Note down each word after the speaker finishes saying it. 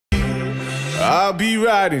I'll be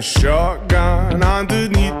riding shotgun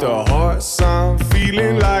underneath the hot sun,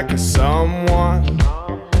 feeling like a someone.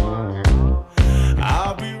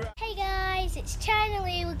 Hey guys, it's China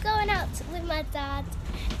Lee. We're going out with my dad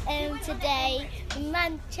today in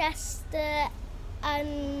Manchester,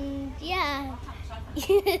 and yeah.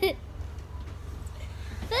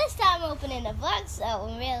 First time opening a vlog, so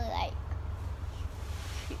I'm really like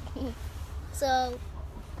so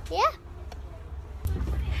yeah.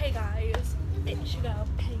 Hey guys, it's your girl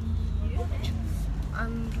Paige,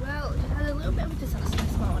 and well, we had a little bit of a disaster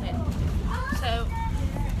this morning. So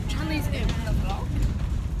Charlie's in the vlog.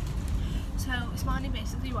 So this morning,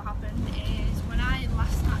 basically what happened is when I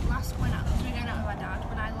last went out, because we were going out with my dad.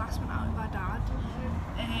 When I last went out with my dad,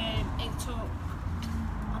 it took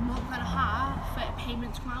a month and a half for a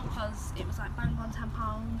payment to come out, because it was like bang on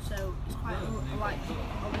 £10, so it's quite a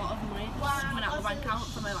lot of money coming out of the bank account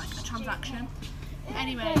from a transaction.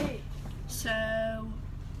 Anyway, so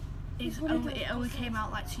it only came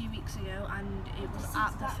out like 2 weeks ago, and it was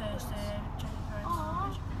at the 1st of January,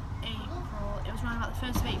 March, April. It was around about the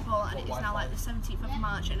 1st of April, and it is now like the 17th of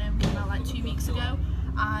March, and it only came out like 2 weeks ago.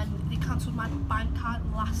 And they cancelled my bank card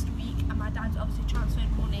last week, and my dad's obviously transferred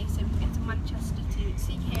money so we can get to Manchester to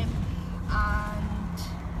see him. And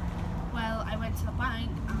well, I went to the bank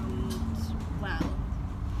and well,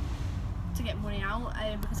 to get money out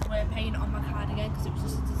because I weren't paying on my card again, because it was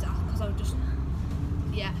just a disaster, because I was just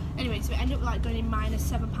anyway, so it ended up like going in minus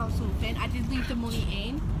 £7 something. I did leave the money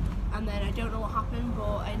in, and then I don't know what happened,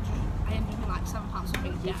 but I ended up with like £7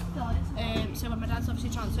 something debt. So when my dad's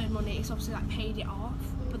obviously transferred money, he's obviously like paid it off,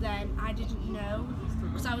 but then I didn't know,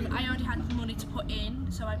 because I already had money to put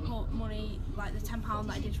in, so I put money, like the £10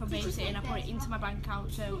 that I did from babysitting, I put it into my bank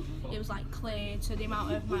account, so it was like cleared. So the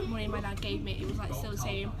amount of money my dad gave me, it was like still the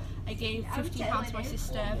same. I gave £15 to my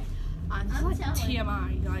sister, and it's like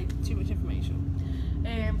TMI, like too much information.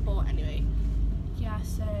 But anyway, yeah,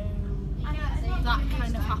 so that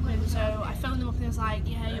kind of happened. So I phoned them up and they was like,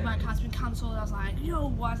 yeah, your bank has been cancelled. I was like, yo,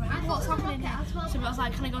 what? I was like, what's happening here? So I was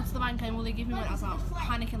like, can I go to the bank and will they give me money? I was like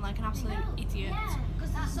panicking like an absolute idiot.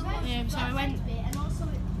 So I went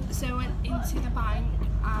into the bank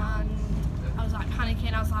and I was like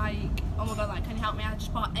panicking. I was like, oh my god, like, can you help me? I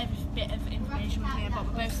just bought every bit of information with me. I bought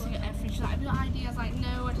my birth certificate, everything. She's like, have you got ID? I was like,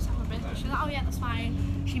 no, I just have my birth certificate. She's like, oh yeah, that's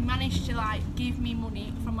fine. She managed to like give me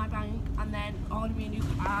money from my bank and then order me a new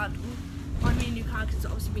card. Because it's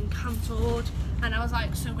obviously been cancelled, and I was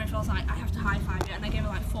like so grateful. I was like, I have to high five it, and I gave her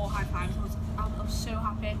like 4 high fives. I was so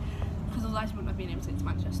happy, because otherwise I wouldn't have been able to get to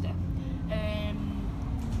Manchester.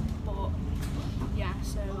 But yeah,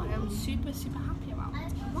 so I am super happy about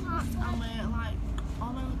that.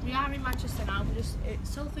 And we are in Manchester now. It's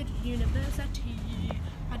Salford University.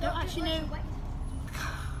 I don't actually know.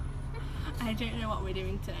 I don't know what we're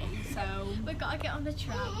doing today, so We've got to get on the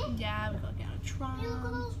tram. yeah, we've got to get on a tram. Hey, look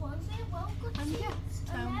at those ones, they're well good And too. yeah,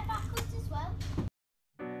 so And they're backwards as well.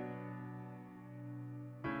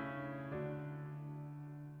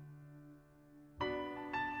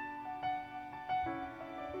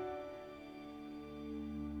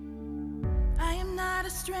 I am not a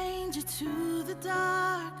stranger to the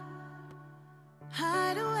dark.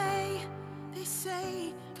 Hide away, they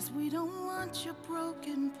say, 'cause we don't want your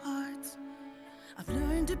broken parts. I've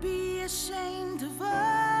learned to be ashamed of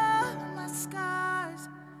all my scars.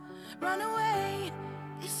 Run away,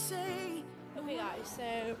 they say. okay guys,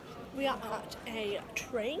 so we are at a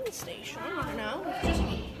train station right now.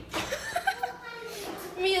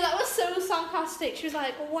 Mia, that was so sarcastic. She was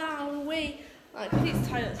like, wow, wait, like these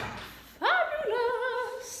toilets are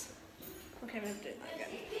fabulous. Okay, I'm gonna do that again.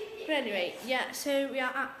 But anyway, yeah, so we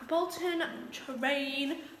are at Bolton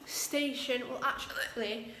train station. Well,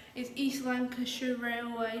 actually, it's East Lancashire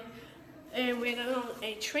Railway. We're going on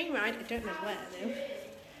a train ride. I don't know where though.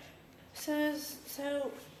 So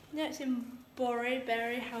yeah, it's in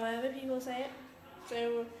Bury, however people say it.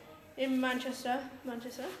 So in Manchester.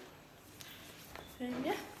 And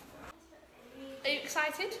yeah. Are you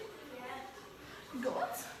excited? Yeah.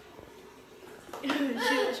 What?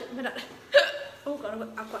 Oh god,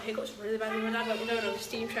 I've got hiccups really bad. My dad went, we're going on a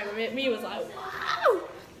steam train. Me was like, wow!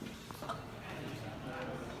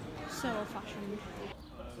 So old fashioned.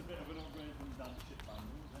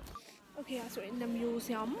 Okay, guys, we're in the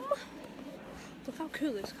museum. Look how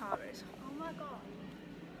cool this car is. Oh my god.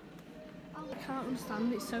 I can't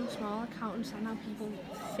understand, it's so small. I can't understand how people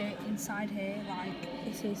fit inside here. Like,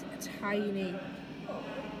 this is tiny.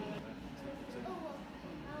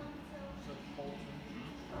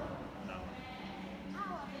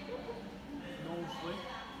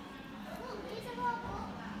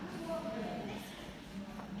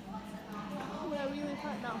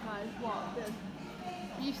 like now, guys. What?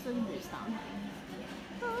 The East Limbo's down.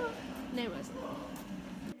 No, it wasn't.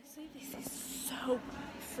 Honestly, this is so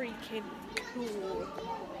freaking cool.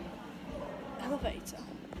 Elevator.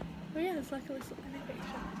 Oh yeah, there's like a little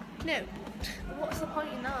elevator. No, what's the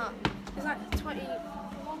point in that? There's like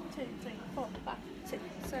 21, 2, 3, 4, 5, 6,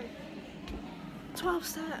 7, 12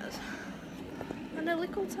 stairs. And a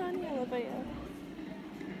little tiny elevator.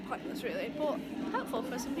 Pointless really, but helpful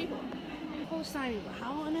for some people. Polystyrene, but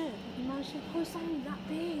how on earth have you managed to polystyrene that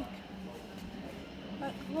big?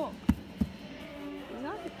 Like, look. Is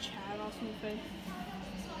that like a chair or something?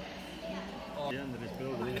 The end of this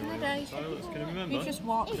building Can anyway. Silence, can you remember? We just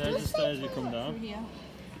walked There's the stairs you come through down. here.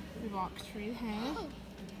 We walked through here.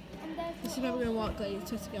 And there's This is where we're going to walk later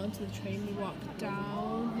to get onto the train. We walk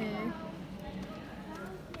down here.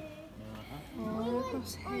 All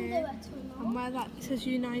across here. And where that says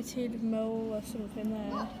United Mole or something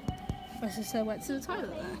there. My sister went to the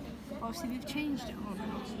toilet there. Obviously they've changed it on.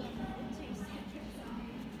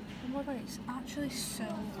 Oh my god, it's actually so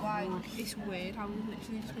like, it's weird how we've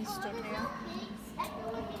literally just been stood here.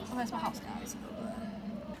 Oh, there's my house, guys. Over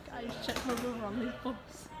there. Guys, check how we're on this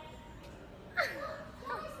bus.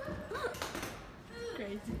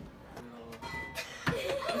 Crazy.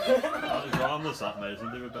 That was harmless, that mate. Do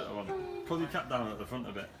a better one. Pull your cap down at the front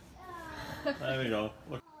a bit. There we go.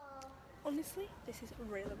 Look. Honestly, this is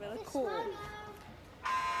really, really cool.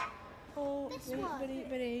 Oh,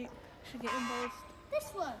 ready. Should get involved. this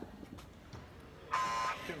one.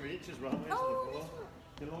 You can reach as well. Oh, The floor.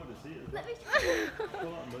 You'll already see it. Let me try.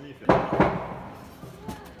 Pull that underneath you.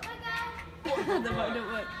 The one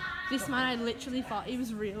don't work. This man, I literally thought he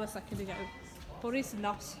was real a second ago, but it's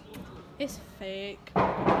not. It's fake. Look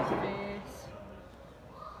at his face.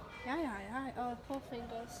 Yeah. Oh, poor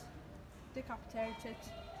fingers. Decapitated.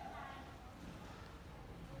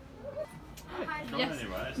 Yes,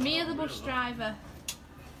 Anyway, me or the bus driver.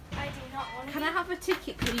 I do not want to. Can I have a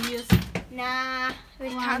ticket, please? Nah,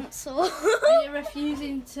 we Why? cancel. Are you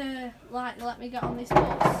refusing to let me get on this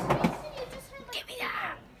bus? Give me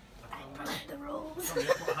that. I broke the rules. Put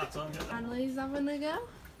a hat on, get that. Annalise having a go.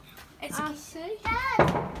 It's I see. Dad.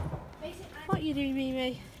 What are you doing,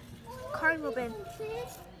 Mimi? Coin rubbing.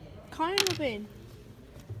 Coin rubbing.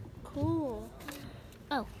 Cool.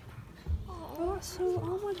 Oh. Oh, that's so.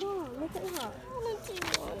 Oh my god, look at that.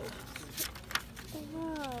 Oh,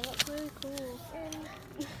 wow, that's really cool.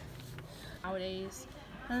 Nowadays,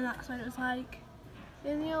 and that's when it was like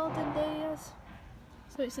in the olden days.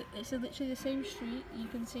 So it's literally the same street you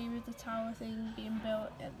can see with the tower thing being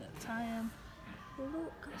built at the time.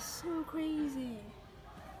 Look, it's so crazy.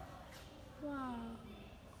 Wow.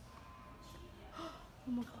 Oh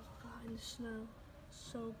my god, look at that in the snow.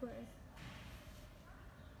 So pretty.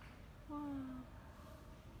 Wow.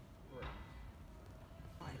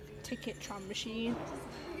 Ticket tram machine.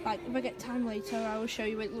 Like, if I get time later, I will show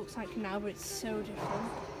you what it looks like now, but it's so different.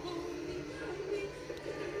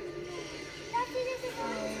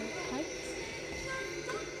 Okay.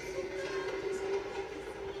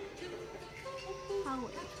 How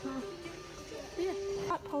weird. Yeah,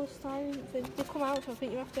 that polystyrene thing. They come out, so I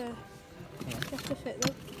think you have to fit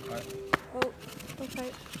them. Right. Oh,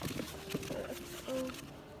 okay. Oh.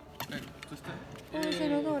 Okay, just Oh, there's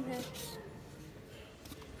another one here.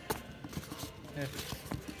 here.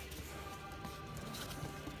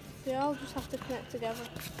 They all just have to connect together.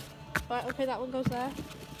 Right, okay, that one goes there.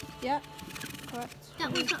 Yeah, correct.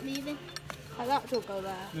 That one's not moving. Like that don't go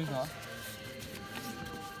there. Who's that?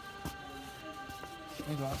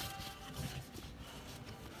 Who's that?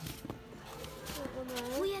 That one there.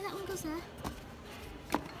 Oh yeah, that one goes there.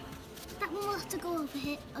 That one will have to go over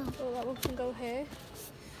here. Oh. Oh, that one can go here.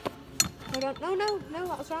 Hold on. No,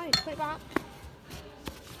 that was right. Put it back.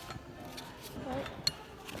 Right.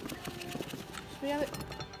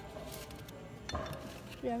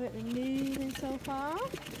 Should we have it moving so far?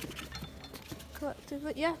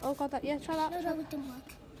 Collectively, yeah. Oh god, that. Yeah, try that. No, it didn't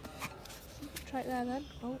work. Try it there then.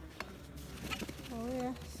 Oh. Oh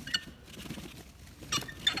yes.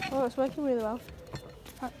 Oh, it's working really well.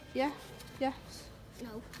 Yeah. Yes.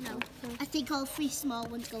 No. I think all three small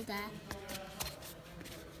ones go there.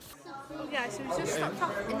 Yeah, so we just stopped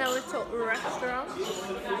off in a little restaurant.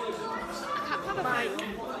 Like,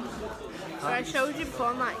 so I showed you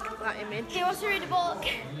before, like that image. He wants to read a book.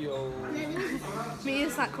 Yo. Me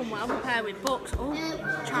is like come well prepared with books. Oh,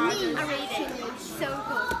 chargers. Me, I read it. So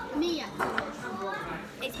good. Mia.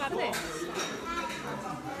 It's like this.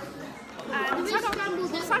 And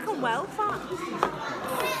it's like a well fat.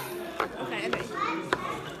 Okay, anyway.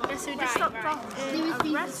 Yeah, so we just stopped off in a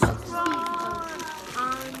restaurant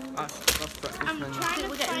and That's breakfast I'm menu. trying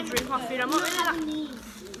to get drink coffee. I'm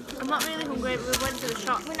not really hungry. We went to the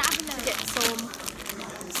shop to get some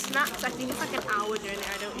snacks. I think it's like an hour journey.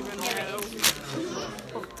 I don't even know.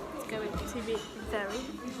 But it's going to be very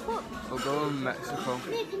fun. We'll go to Mexico.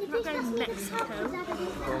 We're not going to Mexico.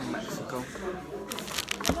 Go to Mexico.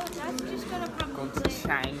 Just gonna Go to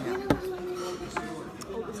China.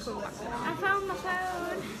 Oh, it's coming back. I found my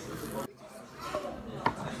phone.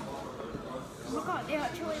 Oh my god, it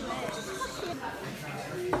actually works.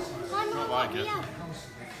 Not like it.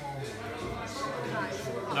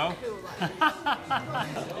 No?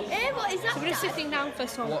 What is that? So we're just sitting down for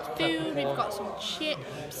some food. We've got some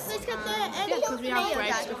chips. Let's get the Yeah, because we have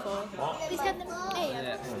breads before. Let's get the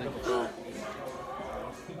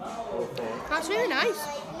That's really nice.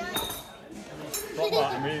 Not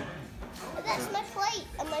that, I mean, That's my plate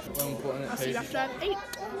and my I'll see you after I've eaten.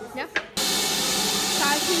 Yeah.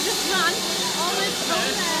 Guys, we just ran all the way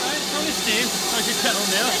over there. it's only steam, like a kettle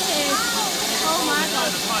now. It is. Oh my god.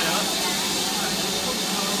 The fire.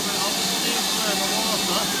 Steam for the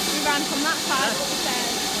water. We ran from that side up the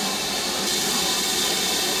stairs.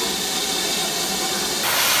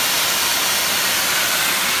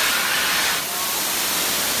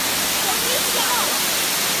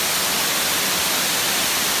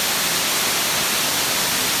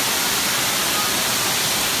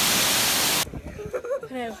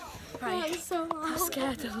 No, right. I'm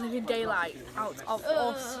scared of the living daylight out of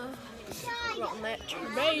us. We're on that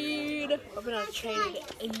train. I've been on a train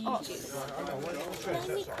in ages.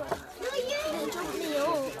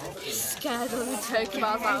 Scared of the turkey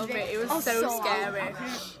miles out of it. It was so scary.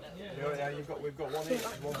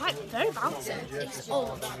 Quite very bouncy. It's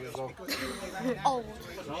old. Old.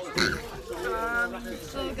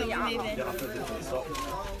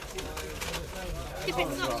 If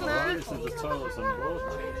it's not now. This is the toilets on board.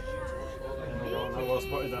 I was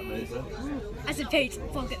spotted that Mason. As a page,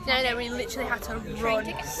 No, we literally had to run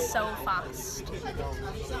so fast.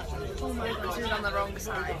 Oh my god, this is on the wrong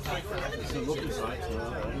side. It's a lovely sight,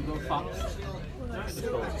 so we go fast. It's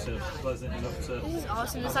pleasant enough to. This is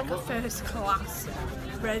awesome. There's like a first class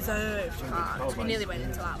reserved part. We nearly went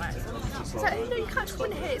into that right. So, you can't just go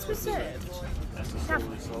in here, it's reserved. You have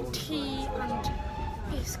tea and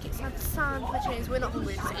biscuits and sandwiches. We're not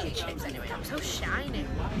hungry to eat chips anyway. I'm so shiny.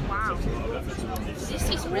 Wow. This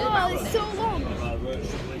is really well. It's so long.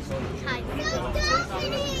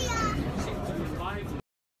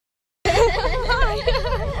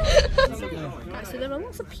 So there are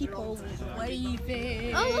lots of people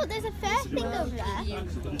waving. Oh look, there's a fair thing over there.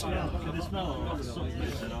 Can you smell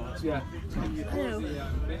it? Yeah. I know.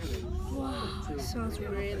 Wow, it smells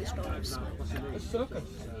really strong of smoke.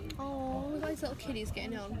 Oh, look at these little kiddies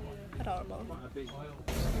getting on. Adorable.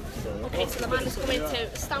 Okay, so the man is coming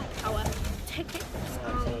to stamp our tickets.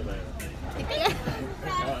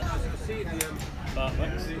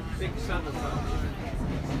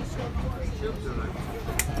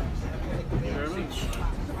 Thank you very much.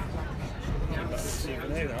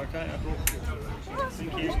 Souvenir, okay?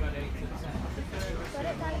 Thank you.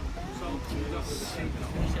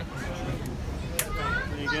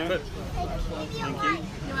 There you go. Thank you.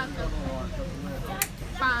 You're welcome.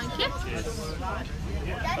 Thank you.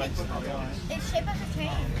 Thanks. It's shaped like a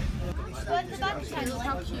train. Where's the badge? Look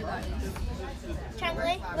how cute that is.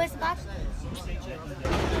 Chandler, where's the badge?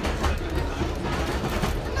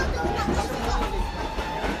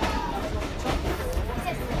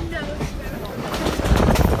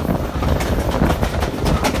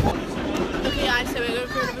 Okay guys, so we're going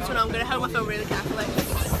through another tunnel. I'm going to hold my phone really carefully.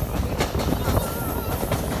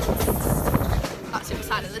 That's the other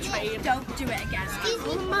side of the train. Don't do it again.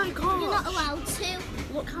 Oh my god. You're not allowed to.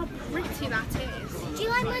 Look how pretty that is. Do you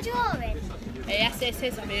like my drawing? Yes, this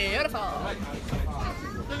is beautiful.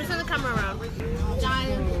 Let me turn the camera around.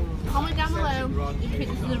 Guys, comment down below if you think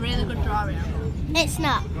this is a really good drawing. It's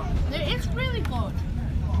not. It is really good.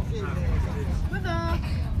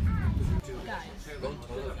 Guys,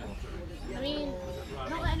 I mean,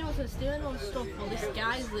 not that anyone's going to steal anyone's stuff, but this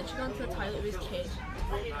guy's literally gone to the toilet with his kid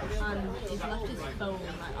and he's left his phone.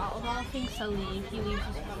 Like, out of all things to leave, he leaves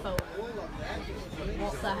his phone.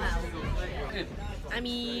 What the hell? I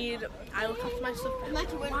mean, I look after my stuff.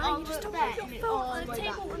 Why you just don't leave your phone on a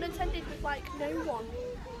table unattended with like no one?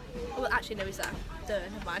 Oh, well, actually, no, he's there. Duh,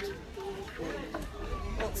 never mind.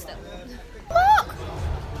 But still. Look!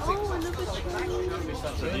 Oh, another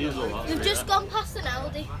train. We've just gone past an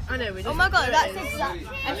Aldi. I know, we just. Oh my god, that's exactly.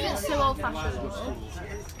 Everything's so old fashioned. Look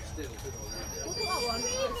at that one.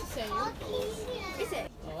 It's the same. Is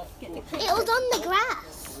it? It was on the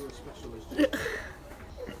grass.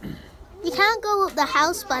 You can't go up the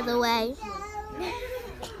house, by the way.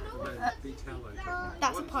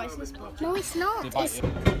 a poisonous blood. No, it's not. It's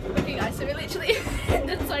Okay guys, so we're literally in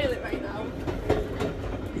the toilet right now.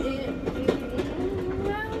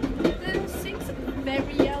 Well, the sink's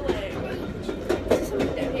very yellow. Is there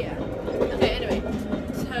something down here? Okay, anyway.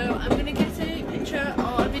 So I'm gonna get a picture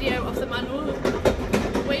or a video of the man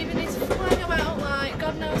waving his flag about like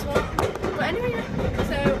God knows what. But anyway, yeah.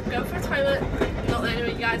 So go for a toilet. Not that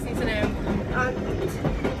anyway, you guys need to know. And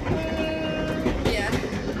yeah.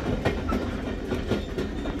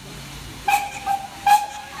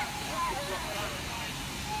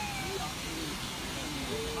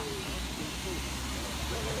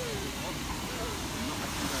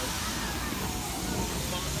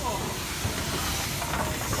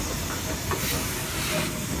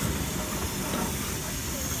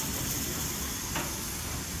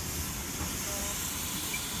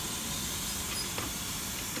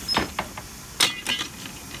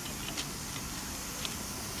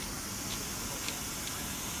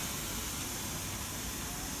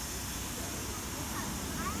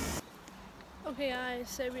 Okay guys,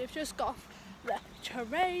 so we've just got off the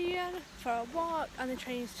train for a walk and the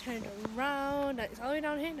train's turned around and it's all the way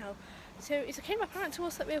down here now. So it's became apparent to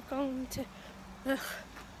us that we have gone to,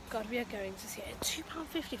 God, we are going to see a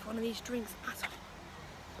 £2.50 for one of these drinks at all.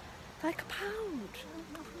 Like £1.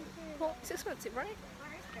 Well, it's expensive, right?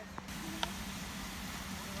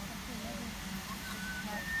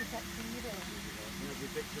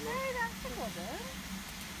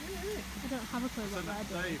 I don't have a clue what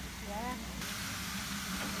they're doing.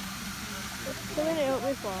 Filling it up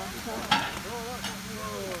with water.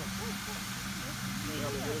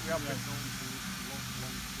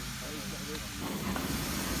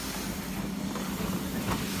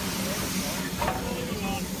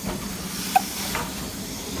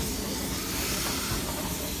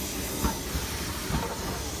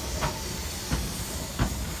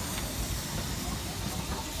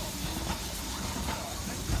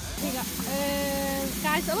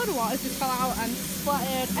 Guys, a lot of water just fell out and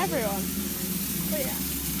splattered everyone. But yeah,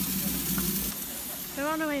 we're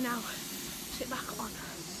on our way now. Sit back on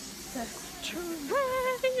the train.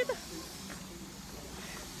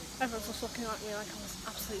 Everyone's just looking at me like I was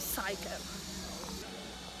absolute psycho.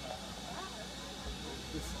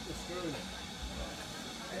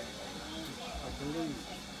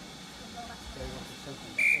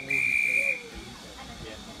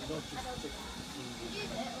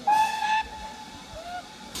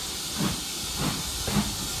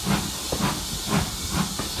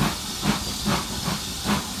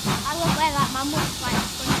 I love where that man was like.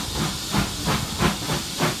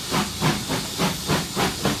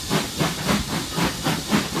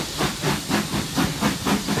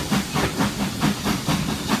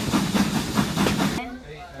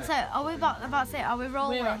 So, are we about to say, are we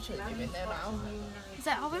rolling? We're actually doing it now.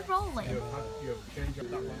 So, are we rolling?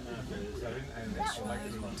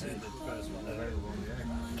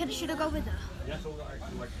 Should I go with her?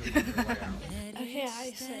 Okay,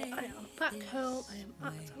 I say I am back home. I am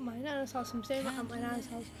at my nana's house. I'm staying at my nana's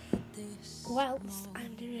house whilst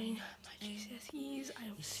I'm doing my GCSEs. I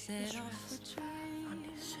am super stressed and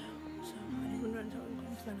it's so hard. I'm running out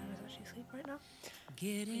because my nana's actually asleep right now.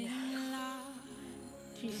 Yeah.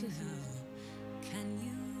 GCSEs.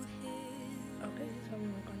 Okay, so I'm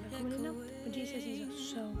coming in now. My GCSEs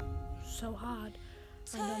are so hard.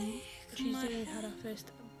 And Tuesday we had our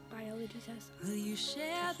first biology test. Will you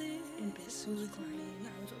share this in bits? I was crying. I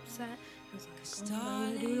was upset. I was like, oh,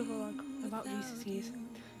 I'm going to do a vlog about GCSEs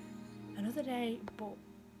another day. But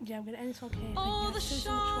yeah, I'm going to end this vlog here. Thank you guys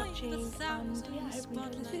so much for watching. And yeah, I hope you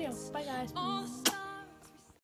enjoyed this video. Bye guys.